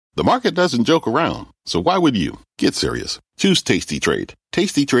The market doesn't joke around, so why would you? Get serious. Choose Tasty Trade.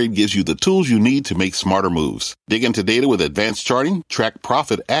 Tasty Trade gives you the tools you need to make smarter moves. Dig into data with advanced charting, track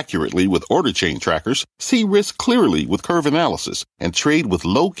profit accurately with order chain trackers, see risk clearly with curve analysis, and trade with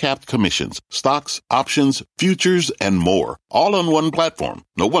low-capped commissions, stocks, options, futures, and more. All on one platform.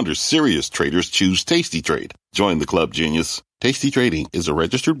 No wonder serious traders choose Tasty Trade. Join the club, genius. Tasty Trading is a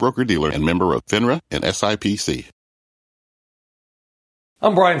registered broker-dealer and member of FINRA and SIPC.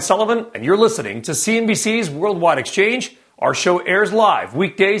 I'm Brian Sullivan, and you're listening to CNBC's Worldwide Exchange. Our show airs live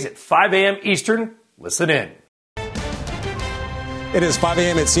weekdays at 5 a.m. Eastern. Listen in. It is 5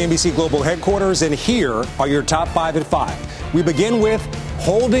 a.m. at CNBC Global Headquarters, and here are your top 5 at 5. We begin with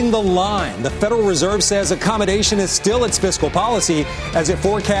holding the line. The Federal Reserve says accommodation is still its fiscal policy as it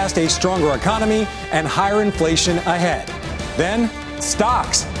forecasts a stronger economy and higher inflation ahead. Then,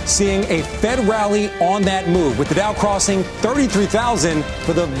 stocks seeing a Fed rally on that move, with the Dow crossing 33,000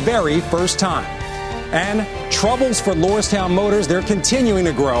 for the very first time. And troubles for Lordstown Motors, they're continuing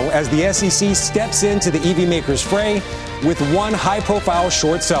to grow as the SEC steps into the EV makers' fray with one high-profile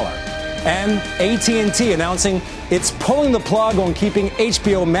short seller. And AT&T announcing it's pulling the plug on keeping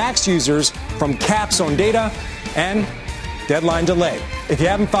HBO Max users from caps on data and deadline delay. If you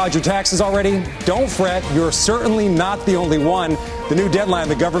haven't filed your taxes already, don't fret. You're certainly not the only one. The new deadline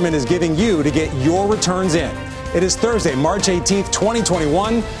the government is giving you to get your returns in. It is Thursday, March 18th,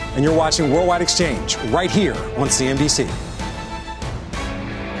 2021, and you're watching Worldwide Exchange right here on CNBC.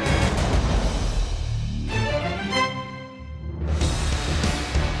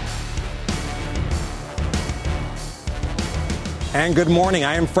 And good morning.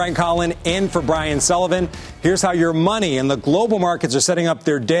 I am Frank Collin in for Brian Sullivan. Here's how your money and the global markets are setting up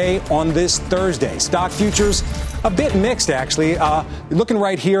their day on this Thursday. Stock futures, a bit mixed, actually. Looking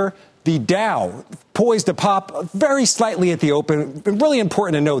right here, the Dow poised to pop very slightly at the open. Really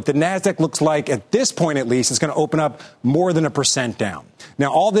important to note, the Nasdaq looks like, at this point at least, it's going to open up more than 1% down.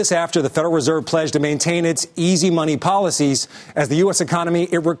 Now, all this after the Federal Reserve pledged to maintain its easy money policies as the U.S. economy,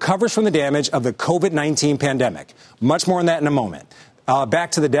 it recovers from the damage of the COVID-19 pandemic. Much more on that in a moment.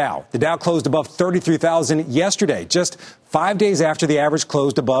 Back to the Dow. The Dow closed above 33,000 yesterday, just 5 days after the average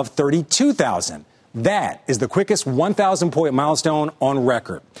closed above 32,000. That is the quickest 1,000-point milestone on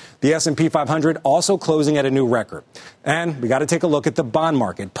record. The S&P 500 also closing at a new record. And we got to take a look at the bond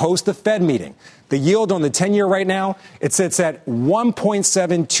market post the Fed meeting. The yield on the 10-year right now, it sits at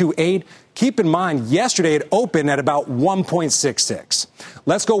 1.728. Keep in mind, yesterday it opened at about 1.66.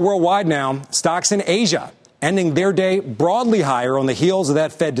 Let's go worldwide now. Stocks in Asia ending their day broadly higher on the heels of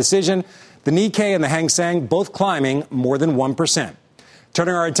that Fed decision. The Nikkei and the Hang Seng both climbing more than 1%.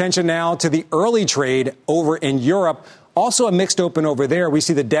 Turning our attention now to the early trade over in Europe. Also a mixed open over there. We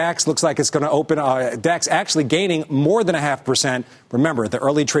see the DAX looks like it's going to open. DAX actually gaining more than 0.5%. Remember, the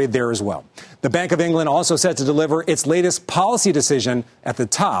early trade there as well. The Bank of England also set to deliver its latest policy decision at the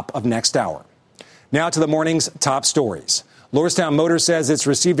top of next hour. Now to the morning's top stories. Lordstown Motors says it's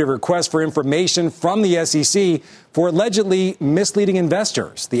received a request for information from the SEC for allegedly misleading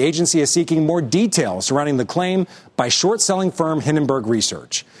investors. The agency is seeking more details surrounding the claim by short-selling firm Hindenburg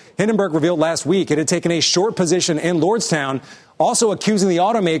Research. Hindenburg revealed last week it had taken a short position in Lordstown, also accusing the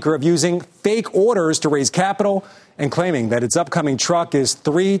automaker of using fake orders to raise capital and claiming that its upcoming truck is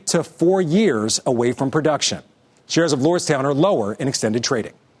 3 to 4 years away from production. Shares of Lordstown are lower in extended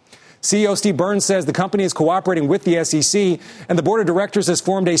trading. CEO Steve Burns says the company is cooperating with the SEC, and the board of directors has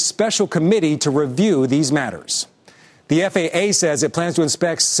formed a special committee to review these matters. The FAA says it plans to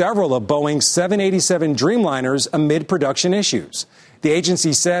inspect several of Boeing's 787 Dreamliners amid production issues. The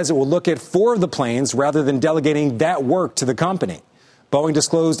agency says it will look at 4 of the planes rather than delegating that work to the company. Boeing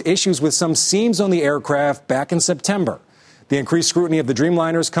disclosed issues with some seams on the aircraft back in September. The increased scrutiny of the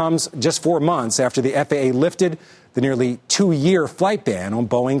Dreamliners comes just 4 months after the FAA lifted the nearly 2-year flight ban on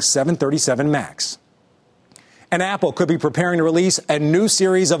Boeing's 737 MAX. And Apple could be preparing to release a new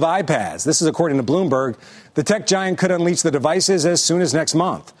series of iPads. This is according to Bloomberg. The tech giant could unleash the devices as soon as next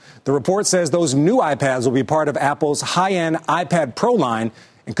month. The report says those new iPads will be part of Apple's high-end iPad Pro line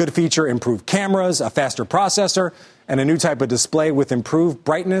and could feature improved cameras, a faster processor, and a new type of display with improved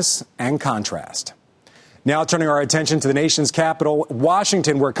brightness and contrast. Now turning our attention to the nation's capital,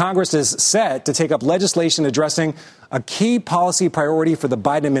 Washington, where Congress is set to take up legislation addressing a key policy priority for the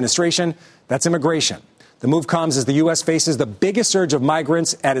Biden administration. That's immigration. The move comes as the U.S. faces the biggest surge of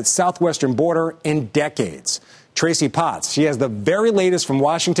migrants at its southwestern border in decades. Tracy Potts, she has the very latest from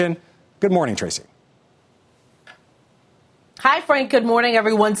Washington. Good morning, Tracy. Hi, Frank. Good morning,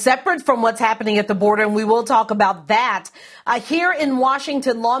 everyone. Separate from what's happening at the border, and we will talk about that. Here in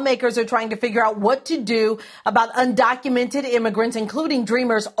Washington, lawmakers are trying to figure out what to do about undocumented immigrants, including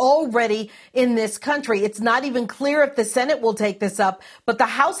dreamers already in this country. It's not even clear if the Senate will take this up, but the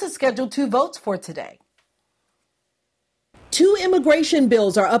House has scheduled 2 votes for today. 2 immigration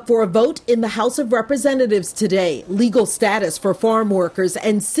bills are up for a vote in the House of Representatives today. Legal status for farm workers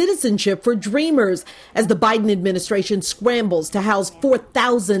and citizenship for dreamers as the Biden administration scrambles to house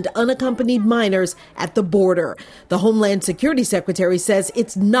 4,000 unaccompanied minors at the border. The Homeland Security Secretary says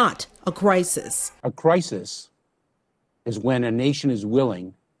it's not a crisis. A crisis is when a nation is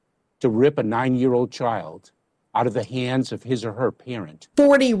willing to rip a 9-year-old child out of the hands of his or her parent.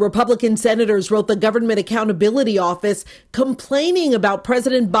 40 Republican senators wrote the Government Accountability Office complaining about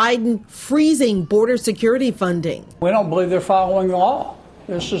President Biden freezing border security funding. We don't believe they're following the law.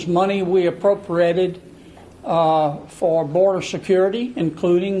 This is money we appropriated for border security,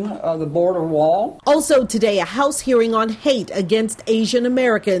 including the border wall. Also today, a House hearing on hate against Asian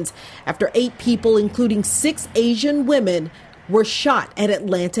Americans after 8 people, including 6 Asian women, were shot at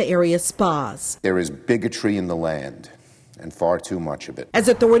Atlanta area spas. There is bigotry in the land, and far too much of it. As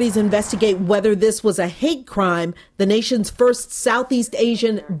authorities investigate whether this was a hate crime, the nation's first Southeast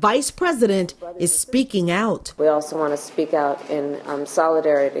Asian vice president is speaking out. We also want to speak out in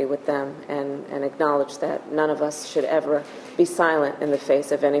solidarity with them and acknowledge that none of us should ever be silent in the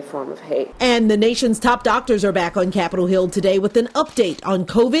face of any form of hate. And the nation's top doctors are back on Capitol Hill today with an update on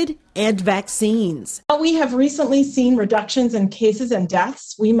COVID and vaccines. While we have recently seen reductions in cases and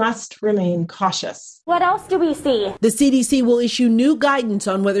deaths, we must remain cautious. What else do we see? The CDC will issue new guidance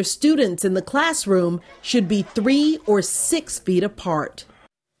on whether students in the classroom should be 3 or 6 feet apart.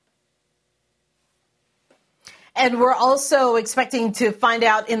 And we're also expecting to find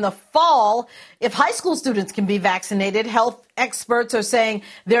out in the fall if high school students can be vaccinated. Health experts are saying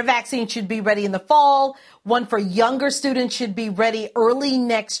their vaccine should be ready in the fall. One for younger students should be ready early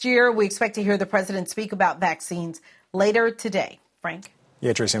next year. We expect to hear the president speak about vaccines later today. Frank?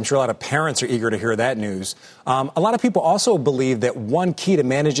 Yeah, Tracy, I'm sure a lot of parents are eager to hear that news. A lot of people also believe that one key to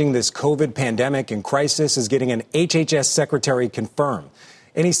managing this COVID pandemic and crisis is getting an HHS secretary confirmed.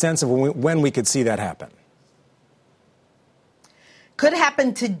 Any sense of when we could see that happen? Could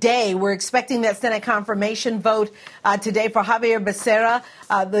happen today. We're expecting that Senate confirmation vote today for Xavier Becerra,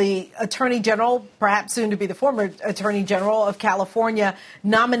 the Attorney General, perhaps soon to be the former Attorney General of California,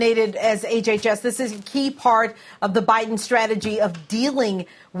 nominated as HHS. This is a key part of the Biden strategy of dealing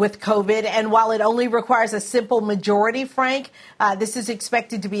with COVID. And while it only requires a simple majority, Frank, this is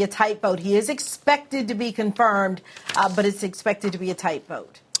expected to be a tight vote. He is expected to be confirmed, but it's expected to be a tight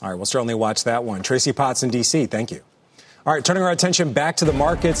vote. All right, we'll certainly watch that one. Tracy Potts in D.C., thank you. All right, turning our attention back to the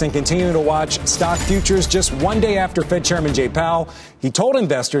markets and continuing to watch stock futures. Just one day after Fed Chairman Jay Powell, he told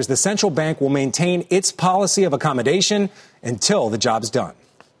investors the central bank will maintain its policy of accommodation until the job's done.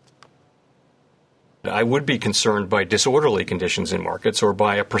 I would be concerned by disorderly conditions in markets or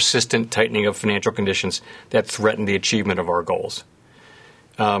by a persistent tightening of financial conditions that threaten the achievement of our goals.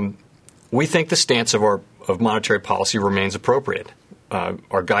 We think the stance of monetary policy remains appropriate.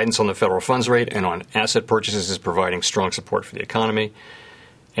 Our guidance on the federal funds rate and on asset purchases is providing strong support for the economy,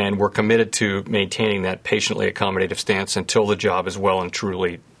 and we're committed to maintaining that patiently accommodative stance until the job is well and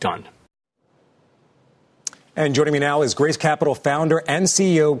truly done. And joining me now is Grace Capital founder and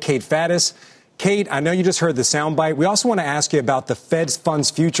CEO Kate Faddis. Kate, I know you just heard the soundbite. We also want to ask you about the Fed's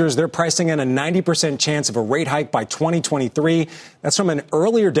funds futures. They're pricing in a 90% chance of a rate hike by 2023. That's from an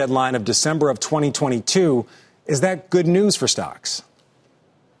earlier deadline of December of 2022. Is that good news for stocks?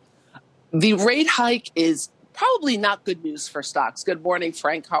 The rate hike is probably not good news for stocks. Good morning,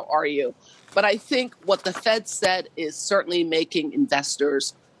 Frank. How are you? But I think what the Fed said is certainly making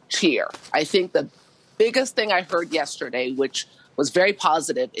investors cheer. I think the biggest thing I heard yesterday, which was very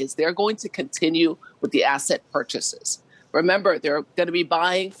positive, is they're going to continue with the asset purchases. Remember, they're going to be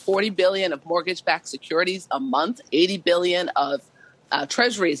buying $40 billion of mortgage-backed securities a month, $80 billion of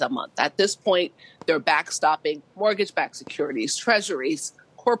treasuries a month. At this point, they're backstopping mortgage-backed securities, treasuries,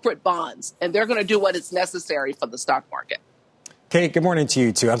 corporate bonds, and they're going to do what is necessary for the stock market. Kate, good morning to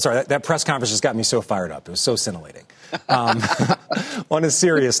you, too. I'm sorry, that press conference just got me so fired up. It was so scintillating. On a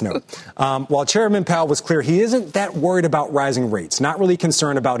serious note, while Chairman Powell was clear he isn't that worried about rising rates, not really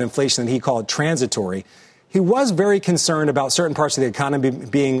concerned about inflation that he called transitory, he was very concerned about certain parts of the economy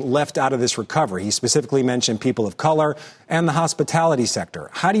being left out of this recovery. He specifically mentioned people of color and the hospitality sector.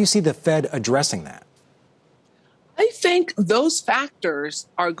 How do you see the Fed addressing that? I think those factors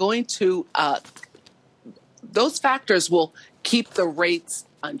are going to those factors will keep the rates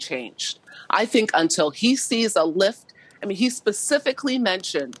unchanged. I think until he sees a lift I mean, he specifically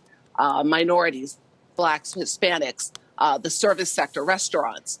mentioned minorities, blacks, Hispanics, the service sector,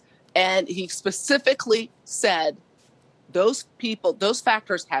 restaurants. And he specifically said those people, those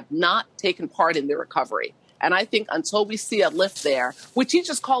factors have not taken part in the recovery. And I think until we see a lift there, which he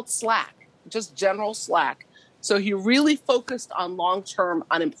just called slack, just general slack. So he really focused on long-term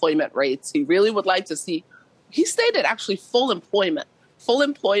unemployment rates. He really would like to see, he stated actually full employment,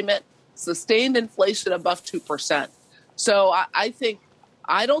 sustained inflation above 2%. So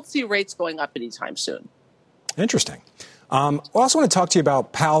I don't see rates going up anytime soon. Interesting. I also want to talk to you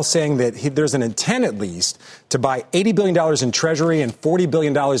about Powell saying that there's an intent, at least, to buy $80 billion in Treasury and $40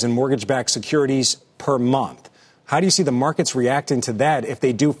 billion in mortgage-backed securities per month. How do you see the markets reacting to that if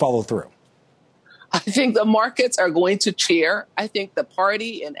they do follow through? I think the markets are going to cheer. I think the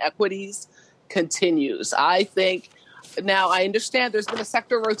party in equities continues. I think now I understand there's been a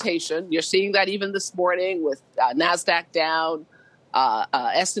sector rotation. You're seeing that even this morning with NASDAQ down,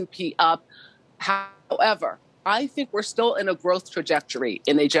 S&P up. However, I think we're still in a growth trajectory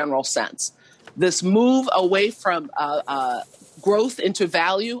in a general sense. This move away from growth into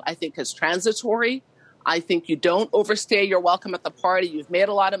value, I think, is transitory. I think you don't overstay your welcome at the party. You've made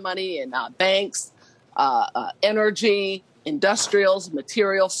a lot of money in banks, energy, industrials,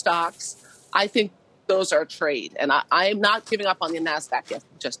 material stocks. I think those are trade. And I am not giving up on the NASDAQ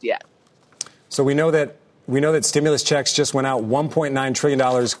just yet. So we know that stimulus checks just went out, $1.9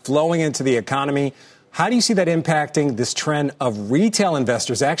 trillion flowing into the economy. How do you see that impacting this trend of retail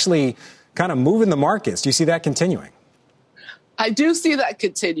investors actually kind of moving the markets? Do you see that continuing? I do see that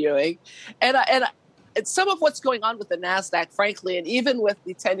continuing. And some of what's going on with the NASDAQ, frankly, and even with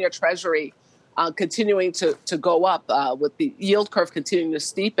the 10-year Treasury continuing to go up, with the yield curve continuing to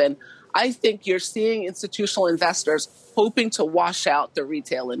steepen, I think you're seeing institutional investors hoping to wash out the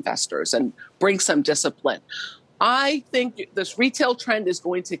retail investors and bring some discipline. I think this retail trend is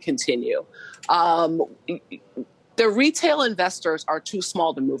going to continue. The retail investors are too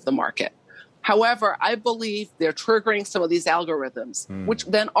small to move the market. However, I believe they're triggering some of these algorithms, which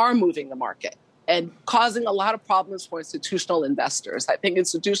then are moving the market and causing a lot of problems for institutional investors. I think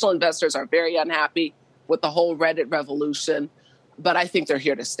institutional investors are very unhappy with the whole Reddit revolution, but I think they're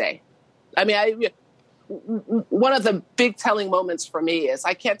here to stay. I mean, one of the big telling moments for me is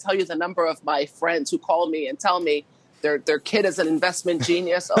I can't tell you the number of my friends who call me and tell me their kid is an investment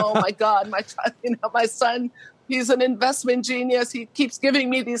genius. Oh, my God, my son, he's an investment genius. He keeps giving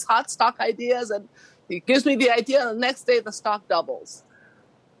me these hot stock ideas, and he gives me the idea, and the next day the stock doubles.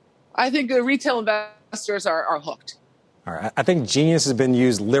 I think the retail investors are hooked. All right. I think genius has been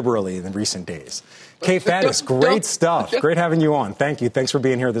used liberally in recent days. Kay Faddis, great stuff. Great having you on. Thank you. Thanks for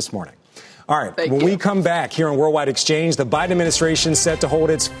being here this morning. All right. When we come back here on Worldwide Exchange, the Biden administration is set to hold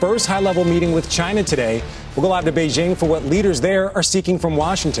its first high-level meeting with China today. We'll go live to Beijing for what leaders there are seeking from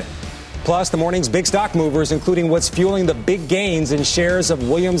Washington. Plus, the morning's big stock movers, including what's fueling the big gains in shares of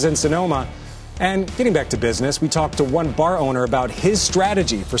Williams and Sonoma. And getting back to business, we talked to one bar owner about his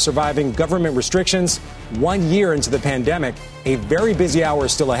strategy for surviving government restrictions 1 year into the pandemic. A very busy hour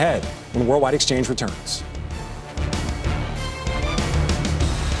is still ahead when Worldwide Exchange returns.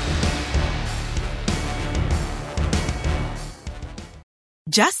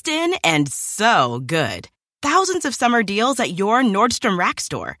 Just in and so good. Thousands of summer deals at your Nordstrom Rack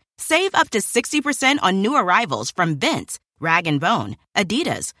store. Save up to 60% on new arrivals from Vince, Rag & Bone,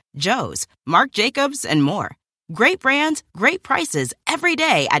 Adidas, Joe's, Marc Jacobs, and more. Great brands, great prices every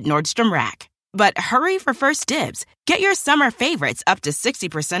day at Nordstrom Rack. But hurry for first dibs. Get your summer favorites up to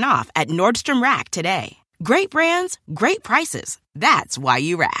 60% off at Nordstrom Rack today. Great brands, great prices. That's why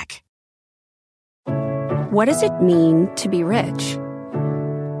you rack. What does it mean to be rich?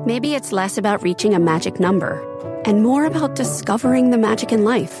 Maybe it's less about reaching a magic number and more about discovering the magic in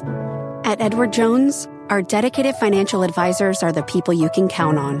life. At Edward Jones, our dedicated financial advisors are the people you can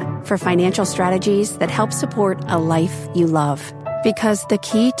count on for financial strategies that help support a life you love. Because the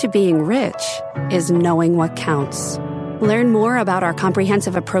key to being rich is knowing what counts. Learn more about our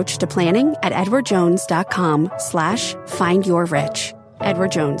comprehensive approach to planning at edwardjones.com/findyourrich.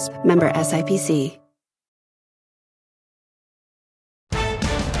 Edward Jones, member SIPC.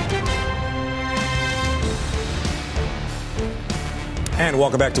 And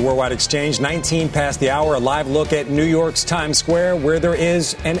welcome back to Worldwide Exchange. 19 past the hour, a live look at New York's Times Square, where there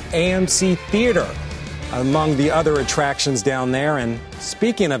is an AMC theater among the other attractions down there. And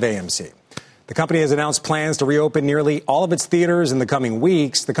speaking of AMC, The company has announced plans to reopen nearly all of its theaters in the coming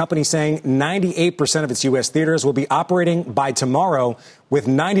weeks. The company saying 98% of its U.S. theaters will be operating by tomorrow, with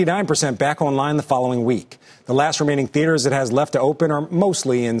 99% back online the following week. The last remaining theaters it has left to open are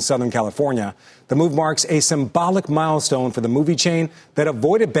mostly in Southern California. The move marks a symbolic milestone for the movie chain that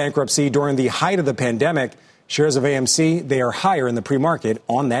avoided bankruptcy during the height of the pandemic. Shares of AMC, they are higher in the pre-market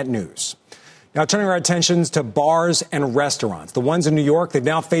on that news. Now, turning our attentions to bars and restaurants. The ones in New York, they've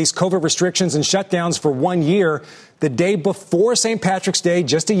now faced COVID restrictions and shutdowns for 1 year. The day before St. Patrick's Day,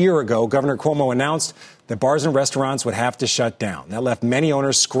 just a year ago, Governor Cuomo announced that bars and restaurants would have to shut down. That left many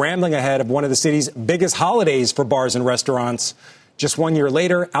owners scrambling ahead of one of the city's biggest holidays for bars and restaurants. Just 1 year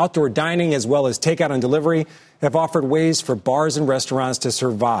later, outdoor dining as well as takeout and delivery have offered ways for bars and restaurants to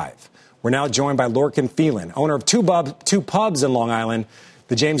survive. We're now joined by Lorcan Phelan, owner of two pubs in Long Island,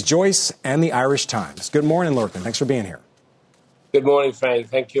 the James Joyce and the Irish Times. Good morning, Lorcan. Thanks for being here. Good morning, Frank.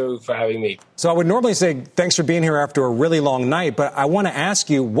 Thank you for having me. So I would normally say thanks for being here after a really long night, but I want to ask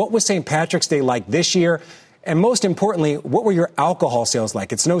you, what was St. Patrick's Day like this year? And most importantly, what were your alcohol sales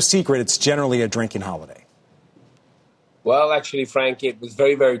like? It's no secret it's generally a drinking holiday. Well, actually, Frank, it was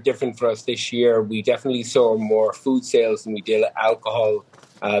very, very different for us this year. We definitely saw more food sales than we did alcohol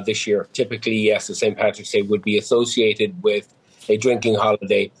this year. Typically, yes, the St. Patrick's Day would be associated with a drinking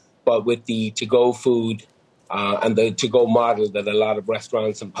holiday, but with the to-go food and the to-go model that a lot of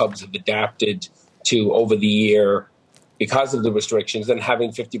restaurants and pubs have adapted to over the year because of the restrictions and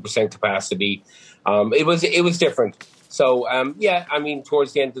having 50% capacity, it was different. So,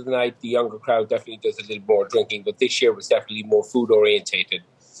 towards the end of the night, the younger crowd definitely does a little more drinking, but this year was definitely more food-orientated.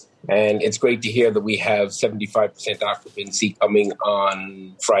 And it's great to hear that we have 75% occupancy coming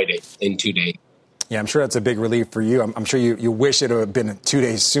on Friday in 2 days. Yeah, I'm sure that's a big relief for you. I'm sure you wish it would have been 2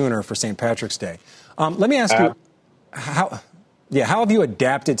 days sooner for St. Patrick's Day. Let me ask you, how have you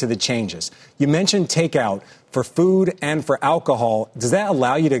adapted to the changes? You mentioned takeout for food and for alcohol. Does that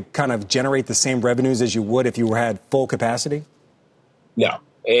allow you to kind of generate the same revenues as you would if you had full capacity? No,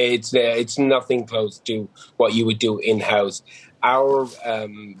 it's nothing close to what you would do in-house.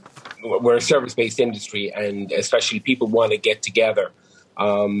 We're a service-based industry, and especially people want to get together.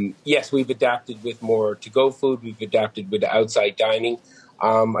 Yes, we've adapted with more to-go food. We've adapted with outside dining.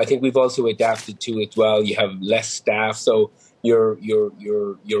 I think we've also adapted to it well. You have less staff, so your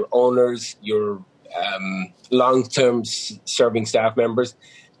owners, your long-term serving staff members,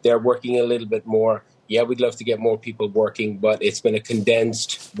 they're working a little bit more. Yeah, we'd love to get more people working, but it's been a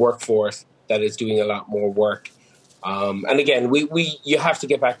condensed workforce that is doing a lot more work. And again, you have to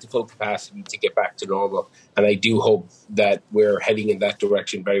get back to full capacity to get back to normal. And I do hope that we're heading in that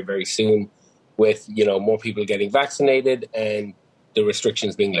direction very, very soon with, more people getting vaccinated and the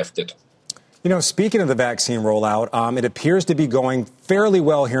restrictions being lifted. Speaking of the vaccine rollout, it appears to be going fairly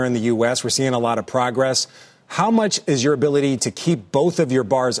well here in the U.S. We're seeing a lot of progress. How much is your ability to keep both of your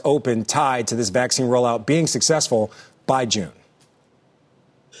bars open tied to this vaccine rollout being successful by June?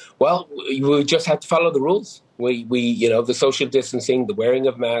 Well, we just have to follow the rules. We the social distancing, the wearing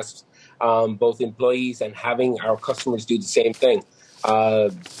of masks, both employees and having our customers do the same thing.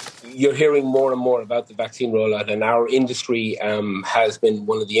 You're hearing more and more about the vaccine rollout, and our industry has been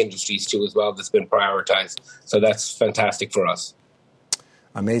one of the industries, too, as well, that's been prioritized. So that's fantastic for us.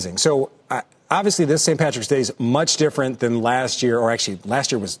 Amazing. So obviously this St. Patrick's Day is much different than last year, or actually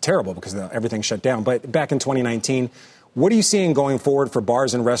last year was terrible because everything shut down. But back in 2019, what are you seeing going forward for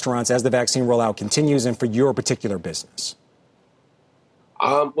bars and restaurants as the vaccine rollout continues and for your particular business?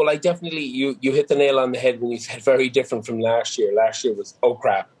 Well, I definitely, you hit the nail on the head when you said very different from last year. Last year was, oh,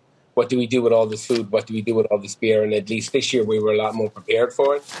 crap. What do we do with all this food? What do we do with all this beer? And at least this year we were a lot more prepared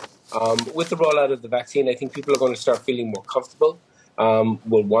for it. With the rollout of the vaccine, I think people are going to start feeling more comfortable,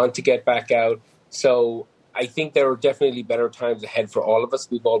 will want to get back out. So I think there are definitely better times ahead for all of us.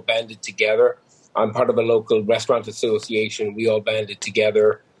 We've all banded together. I'm part of a local restaurant association. We all banded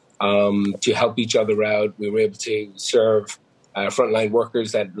together to help each other out. We were able to serve frontline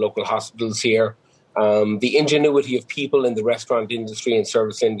workers at local hospitals here. The ingenuity of people in the restaurant industry and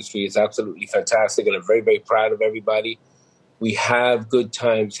service industry is absolutely fantastic, and I'm very, very proud of everybody. We have good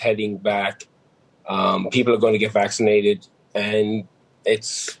times heading back. People are going to get vaccinated, and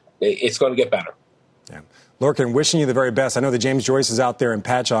it's going to get better. Yeah. Lorcan, wishing you the very best. I know that James Joyce is out there in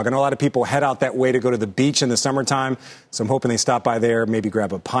Patchogue. I know a lot of people head out that way to go to the beach in the summertime, so I'm hoping they stop by there, maybe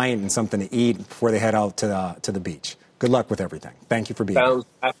grab a pint and something to eat before they head out to the beach. Good luck with everything. Thank you for being here. Sounds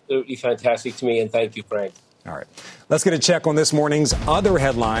absolutely fantastic to me, and thank you, Frank. All right. Let's get a check on this morning's other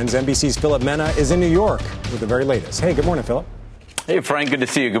headlines. NBC's Philip Mena is in New York with the very latest. Hey, good morning, Philip. Hey, Frank, good to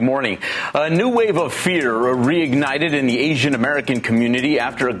see you. Good morning. A new wave of fear reignited in the Asian American community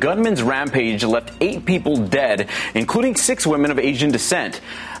after a gunman's rampage left 8 people dead, including 6 women of Asian descent.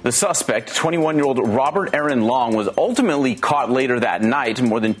 The suspect, 21-year-old Robert Aaron Long, was ultimately caught later that night,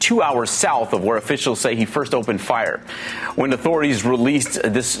 more than 2 hours south of where officials say he first opened fire. When authorities released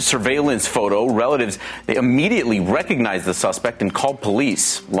this surveillance photo, relatives they immediately recognized the suspect and called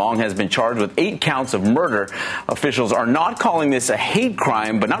police. Long has been charged with 8 counts of murder. Officials are not calling this a hate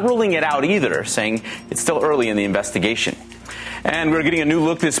crime, but not ruling it out either, saying it's still early in the investigation. And we're getting a new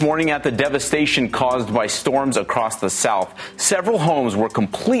look this morning at the devastation caused by storms across the South. Several homes were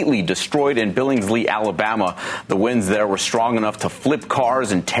completely destroyed in Billingsley, Alabama. The winds there were strong enough to flip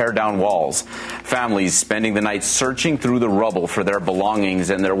cars and tear down walls. Families spending the night searching through the rubble for their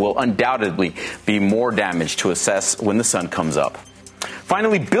belongings, and there will undoubtedly be more damage to assess when the sun comes up.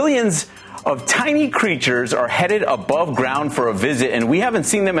 Finally, billions of tiny creatures are headed above ground for a visit, and we haven't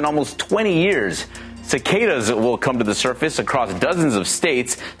seen them in almost 20 years. Cicadas will come to the surface across dozens of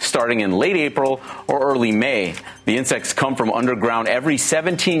states starting in late April or early May. The insects come from underground every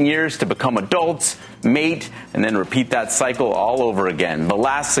 17 years to become adults, mate, and then repeat that cycle all over again. The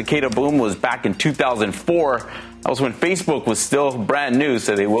last cicada boom was back in 2004. That was when Facebook was still brand new,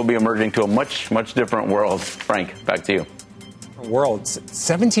 so they will be emerging to a much, much different world. Frank, back to you. World,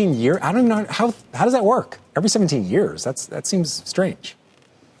 17 years? I don't know. How does that work? Every 17 years? That seems strange.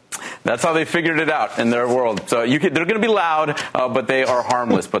 That's how they figured it out in their world. So they're going to be loud, but they are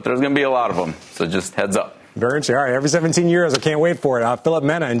harmless. But there's going to be a lot of them. So just heads up. Very interesting. All right, every 17 years. I can't wait for it. Philip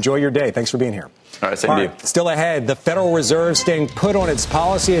Mena, enjoy your day. Thanks for being here. All right, same to you. Still ahead, the Federal Reserve staying put on its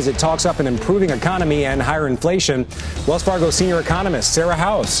policy as it talks up an improving economy and higher inflation. Wells Fargo senior economist Sarah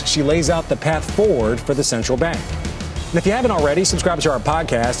House, she lays out the path forward for the central bank. And if you haven't already, subscribe to our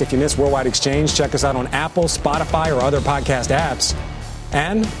podcast. If you miss Worldwide Exchange, check us out on Apple, Spotify, or other podcast apps.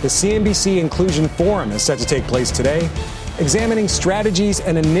 And the CNBC Inclusion Forum is set to take place today, examining strategies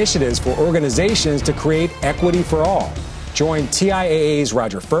and initiatives for organizations to create equity for all. Join TIAA's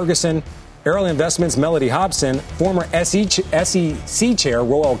Roger Ferguson, Arrow Investments' Melody Hobson, former SEC Chair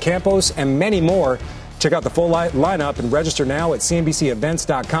Roel Campos, and many more. Check out the full lineup and register now at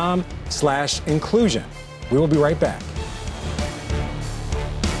cnbcevents.com/inclusion. We will be right back.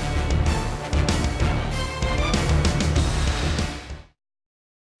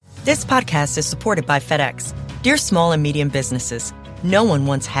 This podcast is supported by FedEx. Dear small and medium businesses, no one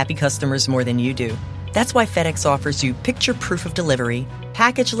wants happy customers more than you do. That's why FedEx offers you picture proof of delivery,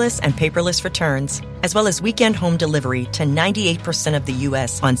 packageless and paperless returns, as well as weekend home delivery to 98% of the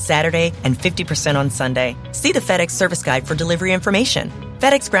U.S. on Saturday and 50% on Sunday. See the FedEx service guide for delivery information.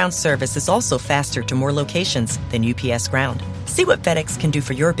 FedEx Ground service is also faster to more locations than UPS Ground. See what FedEx can do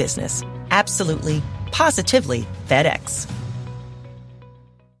for your business. Absolutely, positively FedEx.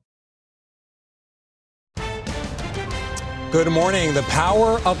 Good morning. The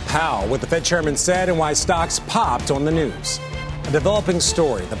power of Powell, what the Fed chairman said and why stocks popped on the news. A developing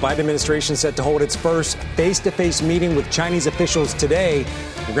story. The Biden administration set to hold its first face-to-face meeting with Chinese officials today.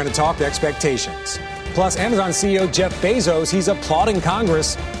 We're going to talk the expectations. Plus, Amazon CEO Jeff Bezos, he's applauding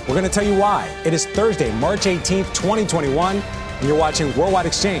Congress. We're going to tell you why. It is Thursday, March 18th, 2021, and you're watching Worldwide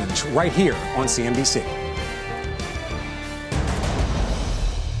Exchange right here on CNBC.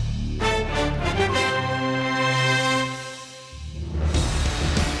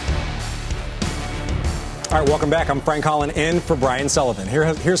 All right, welcome back. I'm Frank Collin in for Brian Sullivan.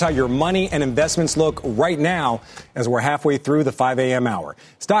 Here's how your money and investments look right now as we're halfway through the 5 a.m. hour.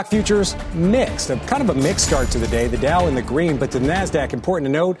 Stock futures mixed, kind of a mixed start to the day. The Dow in the green, but the NASDAQ, important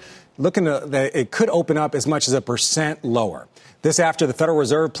to note, that it could open up as much as 1% lower. This after the Federal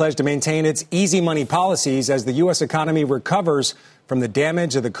Reserve pledged to maintain its easy money policies as the U.S. economy recovers from the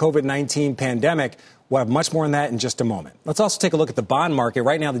damage of the COVID-19 pandemic. We'll have much more on that in just a moment. Let's also take a look at the bond market.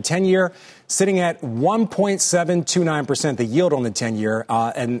 Right now, the 10-year sitting at 1.729%, the yield on the 10-year.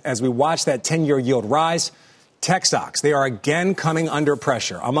 And as we watch that 10-year yield rise, tech stocks, they are again coming under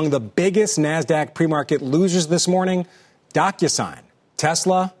pressure. Among the biggest NASDAQ pre-market losers this morning, DocuSign,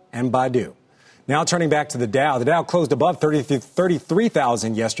 Tesla, and Baidu. Now turning back to the Dow. The Dow closed above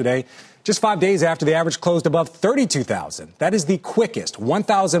 33,000 yesterday, just 5 days after the average closed above 32,000. That is the quickest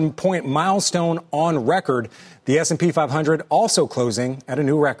 1,000-point milestone on record. The S&P 500 also closing at a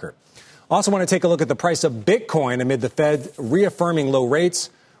new record. Also want to take a look at the price of Bitcoin amid the Fed reaffirming low rates.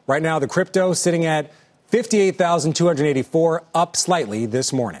 Right now, the crypto sitting at 58,284, up slightly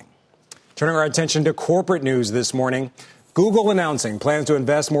this morning. Turning our attention to corporate news this morning. Google announcing plans to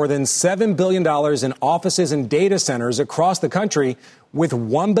invest more than $7 billion in offices and data centers across the country, with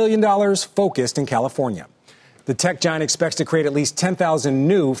 $1 billion focused in California. The tech giant expects to create at least 10,000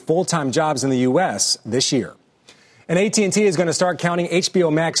 new full-time jobs in the U.S. this year. And AT&T is going to start counting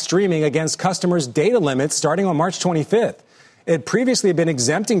HBO Max streaming against customers' data limits starting on March 25th. It previously had been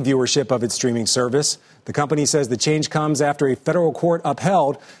exempting viewership of its streaming service. The company says the change comes after a federal court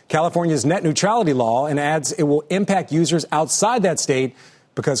upheld California's net neutrality law and adds it will impact users outside that state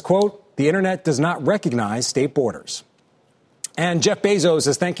because, quote, the internet does not recognize state borders. And Jeff Bezos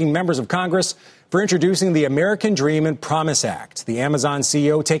is thanking members of Congress for introducing the American Dream and Promise Act. The Amazon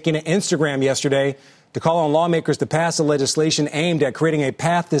CEO taking to Instagram yesterday to call on lawmakers to pass a legislation aimed at creating a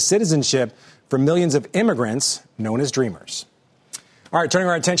path to citizenship for millions of immigrants known as Dreamers. All right, turning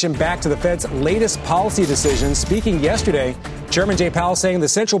our attention back to the Fed's latest policy decisions. Speaking yesterday, Chairman Jay Powell saying the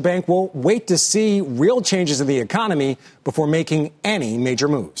central bank will wait to see real changes in the economy before making any major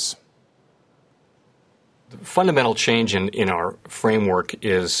moves. The fundamental change in our framework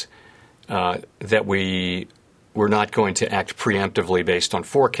is that we're not going to act preemptively based on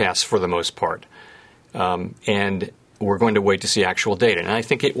forecasts for the most part. And we're going to wait to see actual data. And I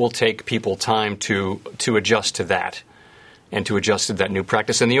think it will take people time to adjust to that and to adjust to that new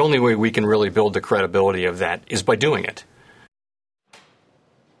practice. And the only way we can really build the credibility of that is by doing it.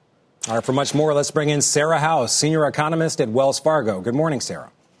 All right, for much more, let's bring in Sarah House, senior economist at Wells Fargo. Good morning,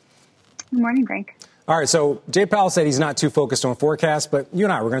 Sarah. Good morning, Frank. All right, so Jay Powell said he's not too focused on forecasts, but you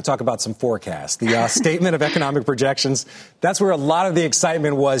and I, we're going to talk about some forecasts. The Statement of Economic Projections, that's where a lot of the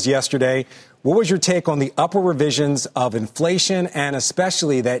excitement was yesterday. What was your take on the upward revisions of inflation and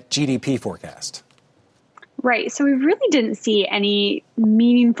especially that GDP forecast? Right. So we really didn't see any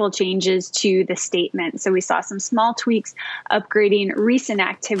meaningful changes to the statement. So we saw some small tweaks upgrading recent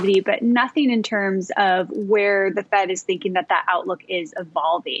activity, but nothing in terms of where the Fed is thinking that outlook is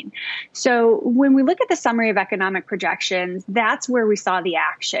evolving. So when we look at the summary of economic projections, that's where we saw the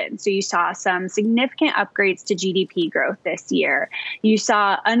action. So you saw some significant upgrades to GDP growth this year. You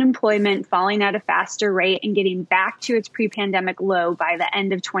saw unemployment falling at a faster rate and getting back to its pre-pandemic low by the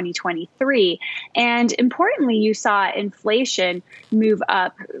end of 2023. And importantly, you saw inflation move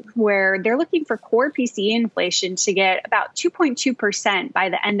up where they're looking for core PCE inflation to get about 2.2% by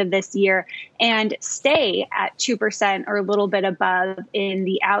the end of this year and stay at 2% or a little bit above in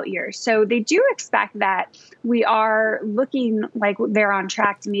the out years. So they do expect that we are looking like they're on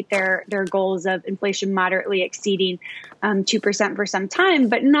track to meet their goals of inflation moderately exceeding 2% for some time,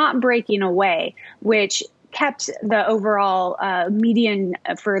 but not breaking away, which kept the overall median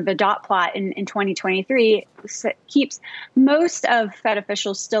for the dot plot in 2023, keeps most of Fed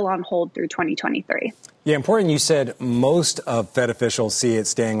officials still on hold through 2023. Yeah, important. You said most of Fed officials see it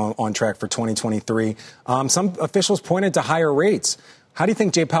staying on track for 2023. Some officials pointed to higher rates. How do you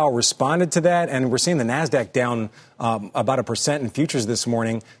think Jay Powell responded to that? And we're seeing the NASDAQ down about 1% in futures this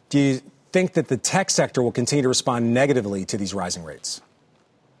morning. Do you think that the tech sector will continue to respond negatively to these rising rates?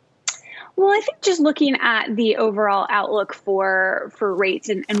 Well, I think just looking at the overall outlook for rates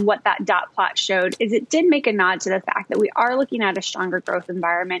and what that dot plot showed is it did make a nod to the fact that we are looking at a stronger growth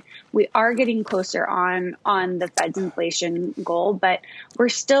environment. We are getting closer on the Fed's inflation goal, but we're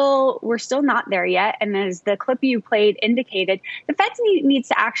still not there yet. And as the clip you played indicated, the Fed needs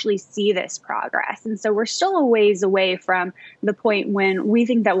to actually see this progress. And so we're still a ways away from the point when we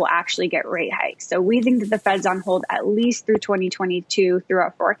think that we'll actually get rate hikes. So we think that the Fed's on hold at least through 2022 through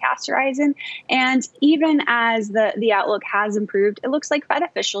our forecast horizon. And even as the outlook has improved, it looks like Fed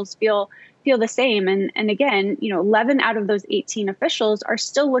officials feel the same. And again, 11 out of those 18 officials are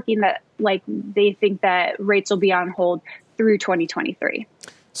still looking like they think that rates will be on hold through 2023.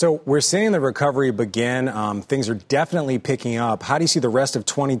 So we're seeing the recovery begin. Things are definitely picking up. How do you see the rest of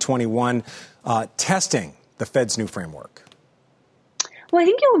 2021 testing the Fed's new framework? Well, I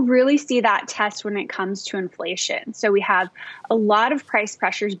think you'll really see that test when it comes to inflation. So we have a lot of price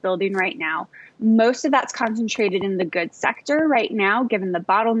pressures building right now. Most of that's concentrated in the goods sector right now, given the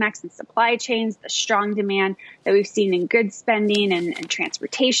bottlenecks in supply chains, the strong demand that we've seen in goods spending and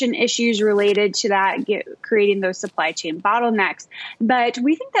transportation issues related to that, creating those supply chain bottlenecks. But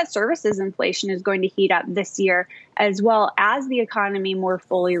we think that services inflation is going to heat up this year as well as the economy more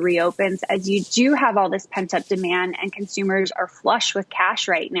fully reopens, as you do have all this pent-up demand and consumers are flush with cash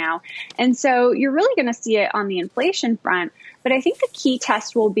right now. And so you're really going to see it on the inflation front. But I think the key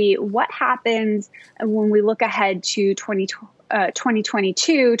test will be what happens when we look ahead to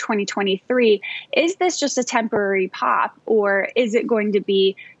 2022, 2023. Is this just a temporary pop, or is it going to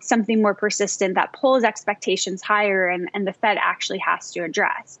be something more persistent that pulls expectations higher and the Fed actually has to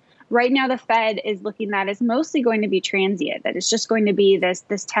address? Right now, the Fed is looking at as mostly going to be transient, that it's just going to be this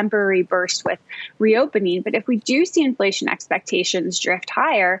temporary burst with reopening. But if we do see inflation expectations drift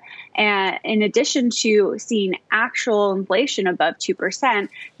higher, and in addition to seeing actual inflation above 2%,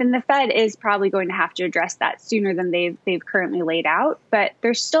 then the Fed is probably going to have to address that sooner than they've currently laid out. But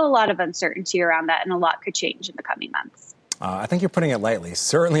there's still a lot of uncertainty around that, and a lot could change in the coming months. I think you're putting it lightly.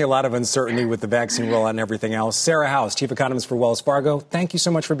 Certainly a lot of uncertainty with the vaccine rollout and everything else. Sarah House, Chief Economist for Wells Fargo, thank you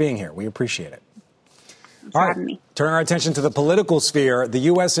so much for being here. We appreciate it. All right, turning our attention to the political sphere, the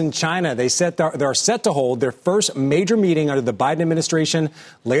U.S. and China, they're set to hold their first major meeting under the Biden administration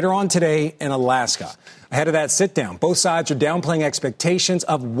later on today in Alaska. Ahead of that sit-down, both sides are downplaying expectations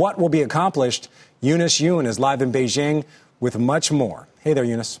of what will be accomplished. Eunice Yoon is live in Beijing with much more. Hey there,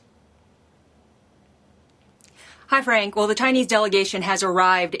 Eunice. Hi, Frank. Well, the Chinese delegation has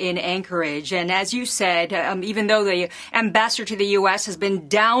arrived in Anchorage. And as you said, even though the ambassador to the U.S. has been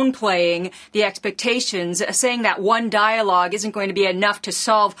downplaying the expectations, saying that one dialogue isn't going to be enough to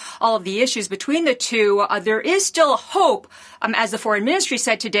solve all of the issues between the two, there is still hope, as the foreign ministry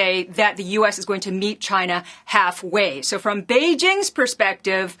said today, that the U.S. is going to meet China halfway. So from Beijing's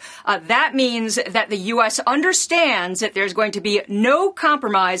perspective, that means that the U.S. understands that there's going to be no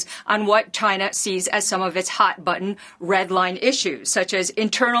compromise on what China sees as some of its hot button red line issues, such as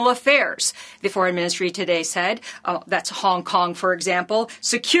internal affairs. The foreign ministry today said that's Hong Kong, for example,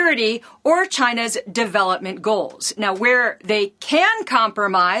 security, or China's development goals. Now, where they can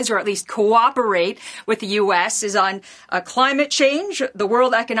compromise or at least cooperate with the U.S. is on climate change, the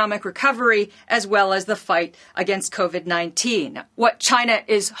world economic recovery, as well as the fight against COVID-19. What China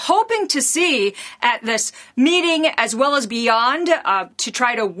is hoping to see at this meeting, as well as beyond, to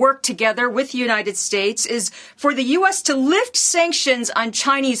try to work together with the United States, is for the U.S. to lift sanctions on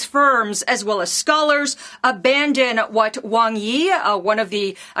Chinese firms as well as scholars, abandon what Wang Yi, one of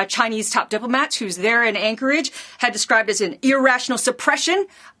the Chinese top diplomats who's there in Anchorage, had described as an irrational suppression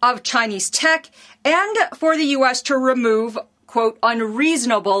of Chinese tech, and for the U.S. to remove, quote,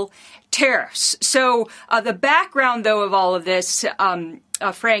 unreasonable tariffs. So the background, though, of all of this,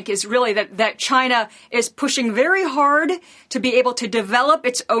 Frank, is really that China is pushing very hard to be able to develop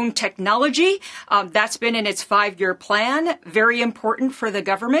its own technology. That's been in its 5-year plan, very important for the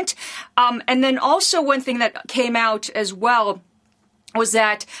government. And then also one thing that came out as well was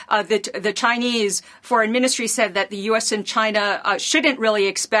that the Chinese foreign ministry said that the U.S. and China shouldn't really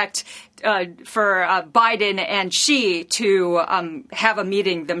expect for Biden and Xi to have a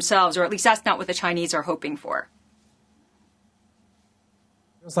meeting themselves, or at least that's not what the Chinese are hoping for.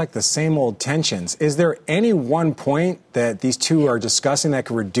 It's like the same old tensions. Is there any one point that these two are discussing that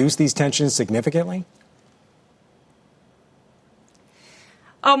could reduce these tensions significantly?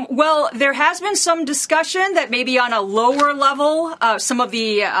 Well, there has been some discussion that maybe on a lower level, some of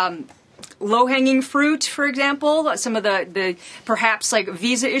the low-hanging fruit, for example, some of the perhaps like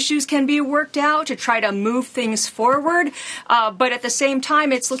visa issues can be worked out to try to move things forward. But at the same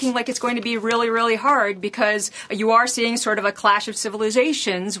time, it's looking like it's going to be really, really hard because you are seeing sort of a clash of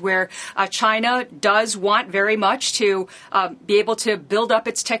civilizations where China does want very much to be able to build up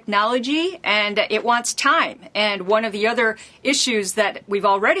its technology, and it wants time. And one of the other issues that we've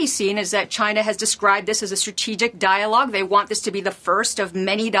already seen is that China has described this as a strategic dialogue. They want this to be the first of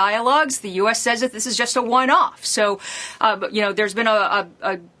many dialogues. The U.S. says that this is just a one-off. So, there's been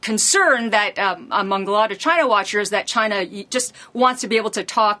a concern that among a lot of China watchers that China just wants to be able to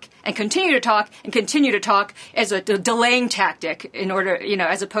talk and continue to talk as a delaying tactic in order,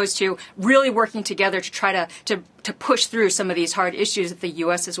 as opposed to really working together to try to push through some of these hard issues that the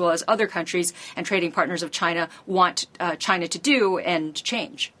U.S. as well as other countries and trading partners of China want China to do and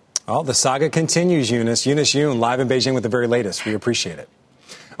change. Well, the saga continues, Eunice. Eunice Yoon, live in Beijing with the very latest. We appreciate it.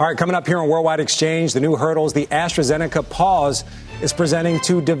 All right, coming up here on Worldwide Exchange, the new hurdles the AstraZeneca pause is presenting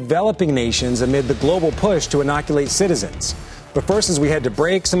to developing nations amid the global push to inoculate citizens. But first, as we head to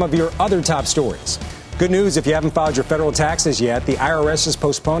break, some of your other top stories. Good news, if you haven't filed your federal taxes yet, the IRS is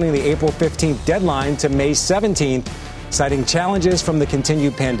postponing the April 15th deadline to May 17th, citing challenges from the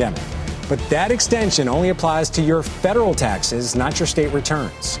continued pandemic. But that extension only applies to your federal taxes, not your state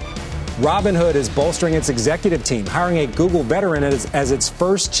returns. Robinhood is bolstering its executive team, hiring a Google veteran as its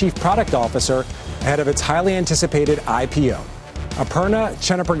first chief product officer ahead of its highly anticipated IPO. Aparna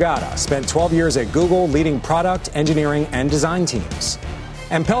Channapragada spent 12 years at Google leading product, engineering, and design teams.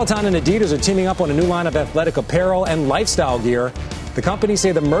 And Peloton and Adidas are teaming up on a new line of athletic apparel and lifestyle gear. The companies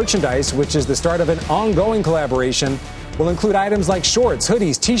say the merchandise, which is the start of an ongoing collaboration, will include items like shorts,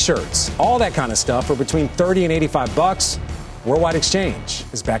 hoodies, T-shirts, all that kind of stuff for between $30 and $85. Worldwide Exchange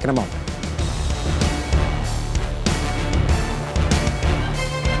is back in a moment.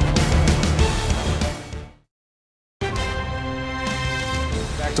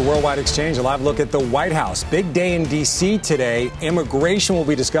 Back to Worldwide Exchange, a live look at the White House. Big day in D.C. today. Immigration will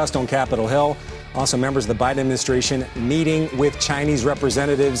be discussed on Capitol Hill. Also, members of the Biden administration meeting with Chinese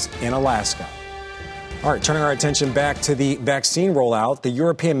representatives in Alaska. All right, turning our attention back to the vaccine rollout, the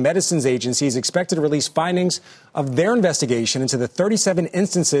European Medicines Agency is expected to release findings of their investigation into the 37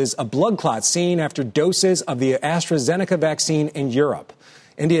 instances of blood clots seen after doses of the AstraZeneca vaccine in Europe.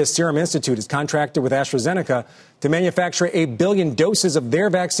 India's Serum Institute is contracted with AstraZeneca to manufacture 1 billion doses of their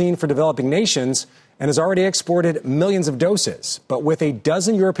vaccine for developing nations and has already exported millions of doses. But with a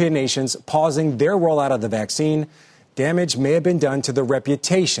dozen European nations pausing their rollout of the vaccine, damage may have been done to the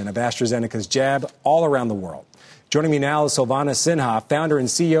reputation of AstraZeneca's jab all around the world. Joining me now is Silvana Sinha, founder and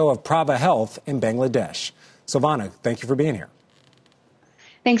CEO of Prava Health in Bangladesh. Silvana, thank you for being here.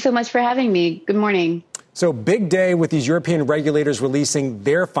 Thanks so much for having me. Good morning. So big day with these European regulators releasing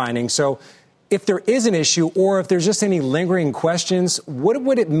their findings. So if there is an issue or if there's just any lingering questions, what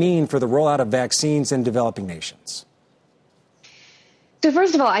would it mean for the rollout of vaccines in developing nations? So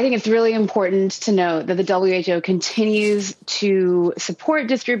first of all, I think it's really important to note that the WHO continues to support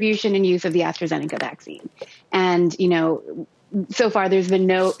distribution and use of the AstraZeneca vaccine. And, so far there's been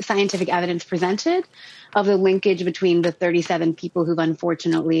no scientific evidence presented of the linkage between the 37 people who've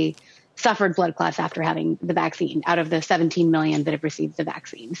unfortunately suffered blood clots after having the vaccine out of the 17 million that have received the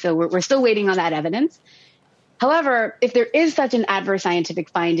vaccine. So we're still waiting on that evidence. However, if there is such an adverse scientific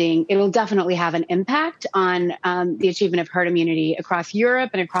finding, it will definitely have an impact on the achievement of herd immunity across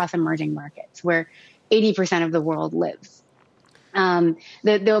Europe and across emerging markets, where 80% of the world lives.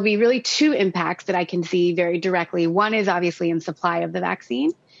 There'll be really two impacts that I can see very directly. One is obviously in supply of the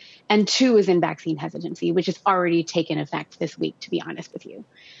vaccine, and two is in vaccine hesitancy, which has already taken effect this week, to be honest with you.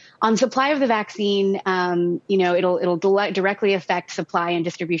 On supply of the vaccine, it'll directly affect supply and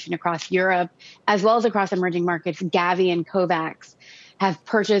distribution across Europe, as well as across emerging markets. Gavi and COVAX have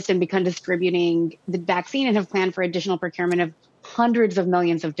purchased and begun distributing the vaccine and have planned for additional procurement of hundreds of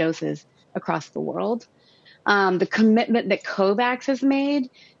millions of doses across the world. The commitment that COVAX has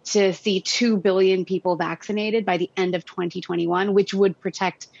made to see 2 billion people vaccinated by the end of 2021, which would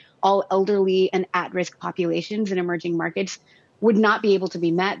protect all elderly and at-risk populations in emerging markets, would not be able to be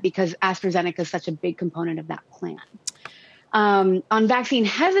met because AstraZeneca is such a big component of that plan. On vaccine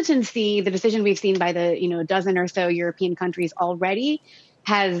hesitancy, the decision we've seen by the a dozen or so European countries already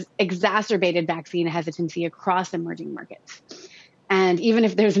has exacerbated vaccine hesitancy across emerging markets. And even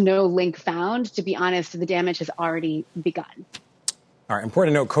if there's no link found, to be honest, the damage has already begun. All right,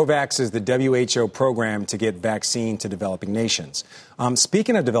 important to note, COVAX is the WHO program to get vaccine to developing nations.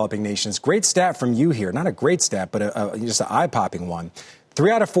 Speaking of developing nations, great stat from you here. Not a great stat, but just an eye-popping one.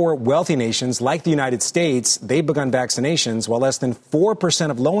 3 out of 4 wealthy nations, like the United States, they've begun vaccinations, while less than 4%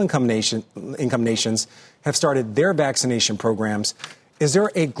 of low-income nations have started their vaccination programs. Is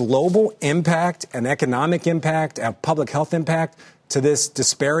there a global impact, an economic impact, a public health impact to this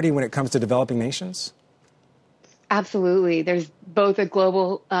disparity when it comes to developing nations? Absolutely. There's both a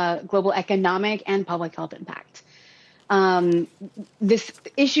global economic and public health impact. This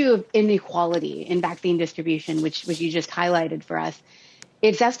issue of inequality in vaccine distribution, which you just highlighted for us,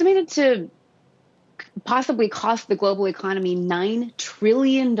 it's estimated to possibly cost the global economy $9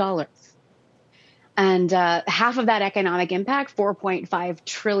 trillion. And half of that economic impact, $4.5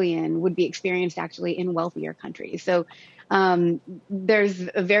 trillion, would be experienced actually in wealthier countries. So there's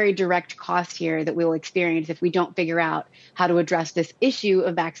a very direct cost here that we will experience if we don't figure out how to address this issue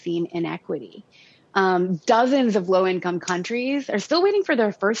of vaccine inequity. Dozens of low-income countries are still waiting for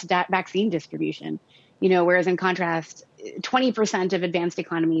their first vaccine distribution, whereas in contrast, 20% of advanced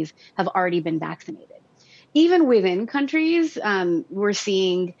economies have already been vaccinated. Even within countries, we're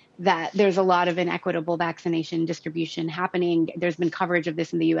seeing that there's a lot of inequitable vaccination distribution happening. There's been coverage of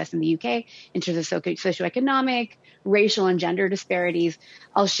this in the U.S. and the U.K. in terms of socioeconomic, racial, and gender disparities.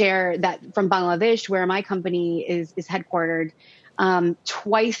 I'll share that from Bangladesh, where my company is headquartered,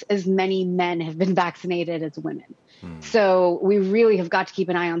 twice as many men have been vaccinated as women. So we really have got to keep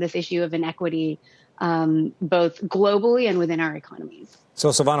an eye on this issue of inequity, both globally and within our economies. So,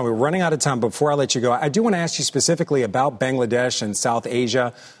 Silvana, we're running out of time. Before I let you go, I do want to ask you specifically about Bangladesh and South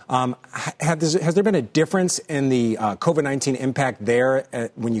Asia. Has there been a difference in the COVID-19 impact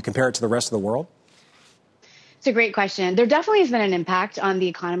there when you compare it to the rest of the world? It's a great question. There definitely has been an impact on the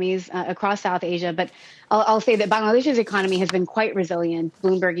economies across South Asia, but I'll say that Bangladesh's economy has been quite resilient.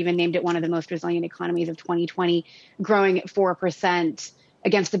 Bloomberg even named it one of the most resilient economies of 2020, growing at 4%.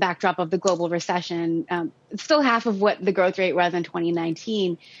 Against the backdrop of the global recession. It's still half of what the growth rate was in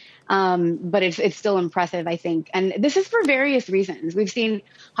 2019, but it's still impressive, I think. And this is for various reasons. We've seen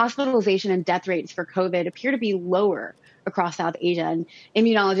hospitalization and death rates for COVID appear to be lower across South Asia. And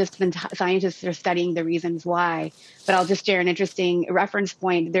immunologists and scientists are studying the reasons why. But I'll just share an interesting reference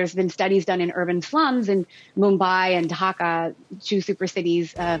point. There's been studies done in urban slums in Mumbai and Dhaka, two super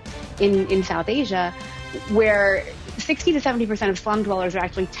cities in South Asia, where 60 to 70% of slum dwellers are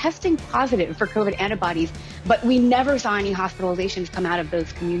actually testing positive for COVID antibodies, but we never saw any hospitalizations come out of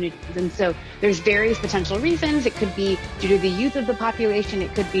those communities. And so there's various potential reasons. It could be due to the youth of the population.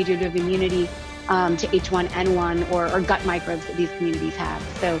 It could be due to immunity to H1N1 or gut microbes that these communities have.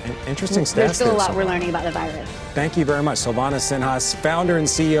 So interesting stats. There's still a lot Silvana. we're learning about the virus. Thank you very much. Silvana Sinhas, founder and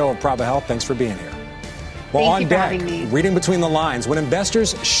CEO of Prava Health. Thanks for being here. Well, Thank on you for deck, having me. reading between the lines, what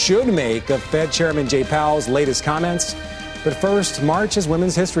investors should make of Fed Chairman Jay Powell's latest comments. But first, March is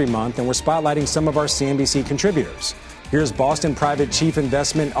Women's History Month, and we're spotlighting some of our CNBC contributors. Here's Boston Private Chief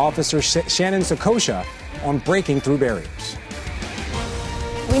Investment Officer Shannon Saccocia on breaking through barriers.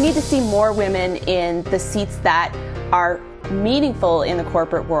 We need to see more women in the seats that are meaningful in the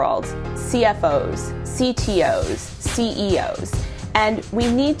corporate world, CFOs, CTOs, CEOs. And we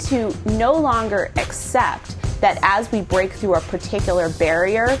need to no longer accept that as we break through a particular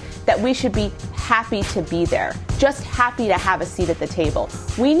barrier, that we should be happy to be there, just happy to have a seat at the table.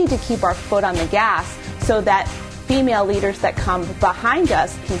 We need to keep our foot on the gas so that female leaders that come behind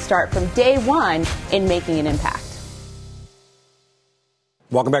us can start from day one in making an impact.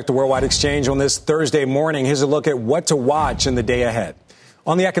 Welcome back to Worldwide Exchange on this Thursday morning. Here's a look at what to watch in the day ahead.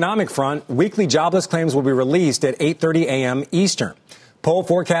 On the economic front, weekly jobless claims will be released at 8:30 a.m. Eastern. Poll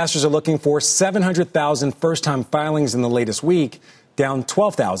forecasters are looking for 700,000 first-time filings in the latest week, down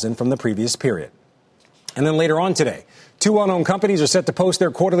 12,000 from the previous period. And then later on today, two well-known companies are set to post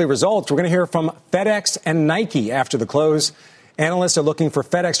their quarterly results. We're going to hear from FedEx and Nike after the close. Analysts are looking for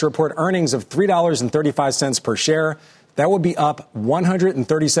FedEx to report earnings of $3.35 per share. That would be up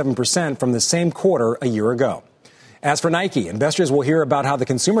 137% from the same quarter a year ago. As for Nike, investors will hear about how the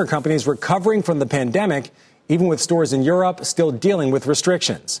consumer company is recovering from the pandemic, even with stores in Europe still dealing with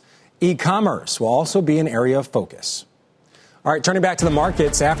restrictions. E-commerce will also be an area of focus. All right, turning back to the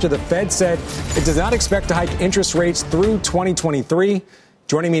markets, after the Fed said it does not expect to hike interest rates through 2023.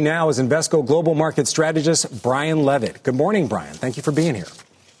 Joining me now is Invesco Global Market Strategist Brian Levitt. Good morning, Brian. Thank you for being here.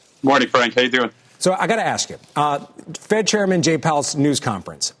 Morning, Frank. How you doing? So I got to ask you, Fed Chairman Jay Powell's news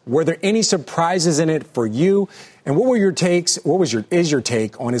conference, were there any surprises in it for you? And what were your takes? Is your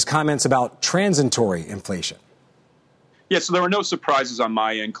take on his comments about transitory inflation? Yeah, so there were no surprises on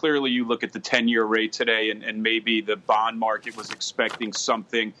my end. Clearly, you look at the 10-year rate today, and maybe the bond market was expecting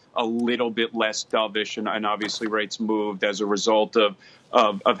something a little bit less dovish, and obviously rates moved as a result of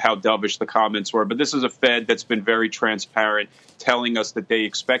how dovish the comments were. But this is a Fed that's been very transparent, telling us that they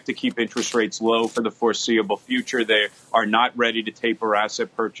expect to keep interest rates low for the foreseeable future. They are not ready to taper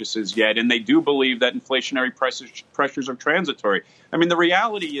asset purchases yet, and they do believe that inflationary pressures are transitory. I mean, the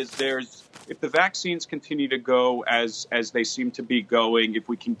reality is if the vaccines continue to go as they seem to be going, if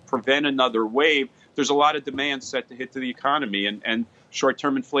we can prevent another wave, there's a lot of demand set to hit to the economy, and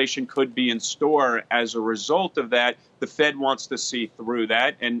short-term inflation could be in store as a result of that. The Fed wants to see through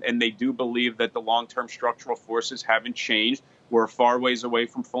that, and they do believe that the long-term structural forces haven't changed. We're far ways away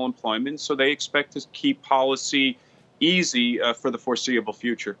from full employment, so they expect to keep policy easy for the foreseeable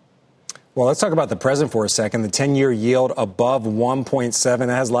future. Well, let's talk about the present for a second. The 10-year yield above 1.7. That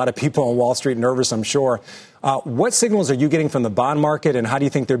has a lot of people on Wall Street nervous, I'm sure. What signals are you getting from the bond market, and how do you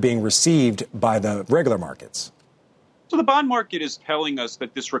think they're being received by the regular markets? So the bond market is telling us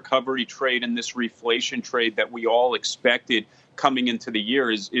that this recovery trade and this reflation trade that we all expected coming into the year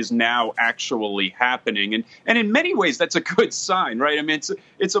is now actually happening. And in many ways, that's a good sign, right? I mean,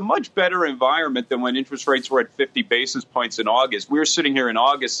 it's a much better environment than when interest rates were at 50 basis points in August. We were sitting here in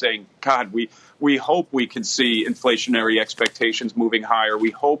August saying, God, we hope we can see inflationary expectations moving higher.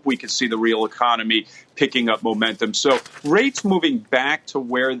 We hope we can see the real economy picking up momentum. So rates moving back to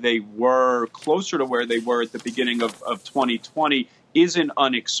where they were, closer to where they were at the beginning of 2020 isn't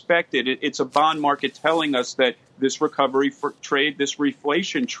unexpected. It's a bond market telling us that this recovery for trade, this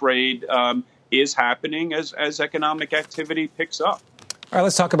reflation trade is happening as economic activity picks up. All right,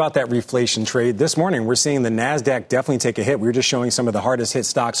 let's talk about that reflation trade. This morning, we're seeing the NASDAQ definitely take a hit. We were just showing some of the hardest hit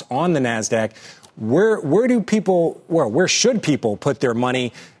stocks on the NASDAQ. Where should people put their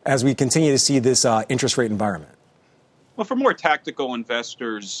money as we continue to see this interest rate environment? Well, for more tactical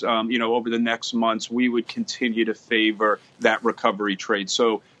investors, over the next months, we would continue to favor that recovery trade.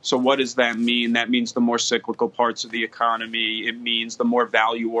 So what does that mean? That means the more cyclical parts of the economy. It means the more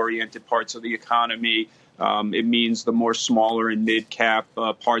value-oriented parts of the economy. It means the more smaller and mid-cap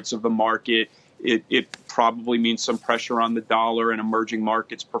parts of the market. It probably means some pressure on the dollar and emerging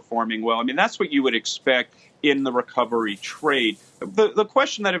markets performing well. I mean, that's what you would expect in the recovery trade. The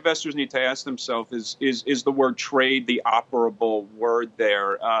question that investors need to ask themselves is the word trade the operable word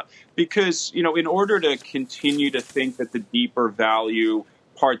there? Because, in order to continue to think that the deeper value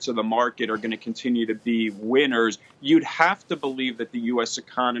parts of the market are going to continue to be winners, you'd have to believe that the U.S.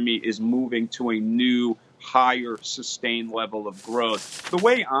 economy is moving to a new, higher, sustained level of growth. The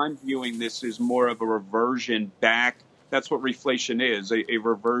way I'm viewing this is more of a reversion back. That's what reflation is, a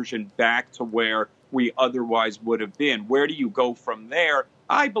reversion back to where we otherwise would have been. Where do you go from there?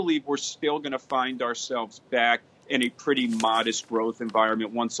 I believe we're still going to find ourselves back in a pretty modest growth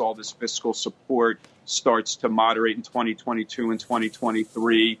environment once all this fiscal support starts to moderate in 2022 and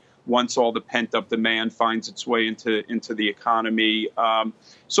 2023, once all the pent-up demand finds its way into the economy.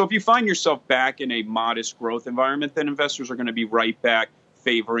 So if you find yourself back in a modest growth environment, then investors are going to be right back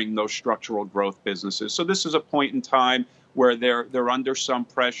favoring those structural growth businesses. So this is a point in time where they're under some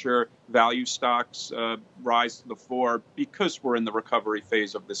pressure. Value stocks rise to the fore because we're in the recovery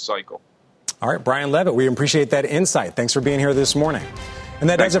phase of this cycle. All right, Brian Levitt, we appreciate that insight. Thanks for being here this morning. And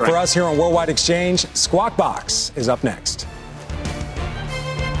that does it for us here on Worldwide Exchange. Squawk Box is up next.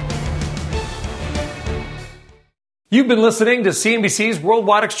 You've been listening to CNBC's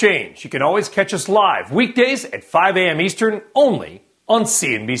Worldwide Exchange. You can always catch us live weekdays at 5 a.m. Eastern only on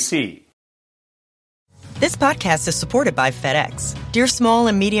CNBC. This podcast is supported by FedEx. Dear small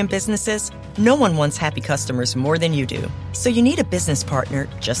and medium businesses, no one wants happy customers more than you do. So you need a business partner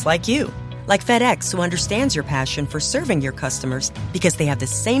just like you. Like FedEx, who understands your passion for serving your customers because they have the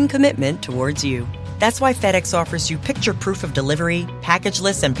same commitment towards you. That's why FedEx offers you picture proof of delivery,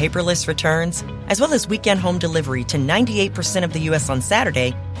 packageless and paperless returns, as well as weekend home delivery to 98% of the U.S. on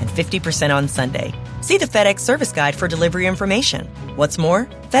Saturday and 50% on Sunday. See the FedEx service guide for delivery information. What's more,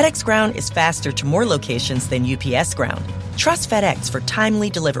 FedEx Ground is faster to more locations than UPS Ground. Trust FedEx for timely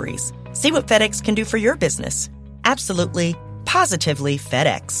deliveries. See what FedEx can do for your business. Absolutely, positively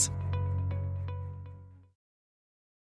FedEx.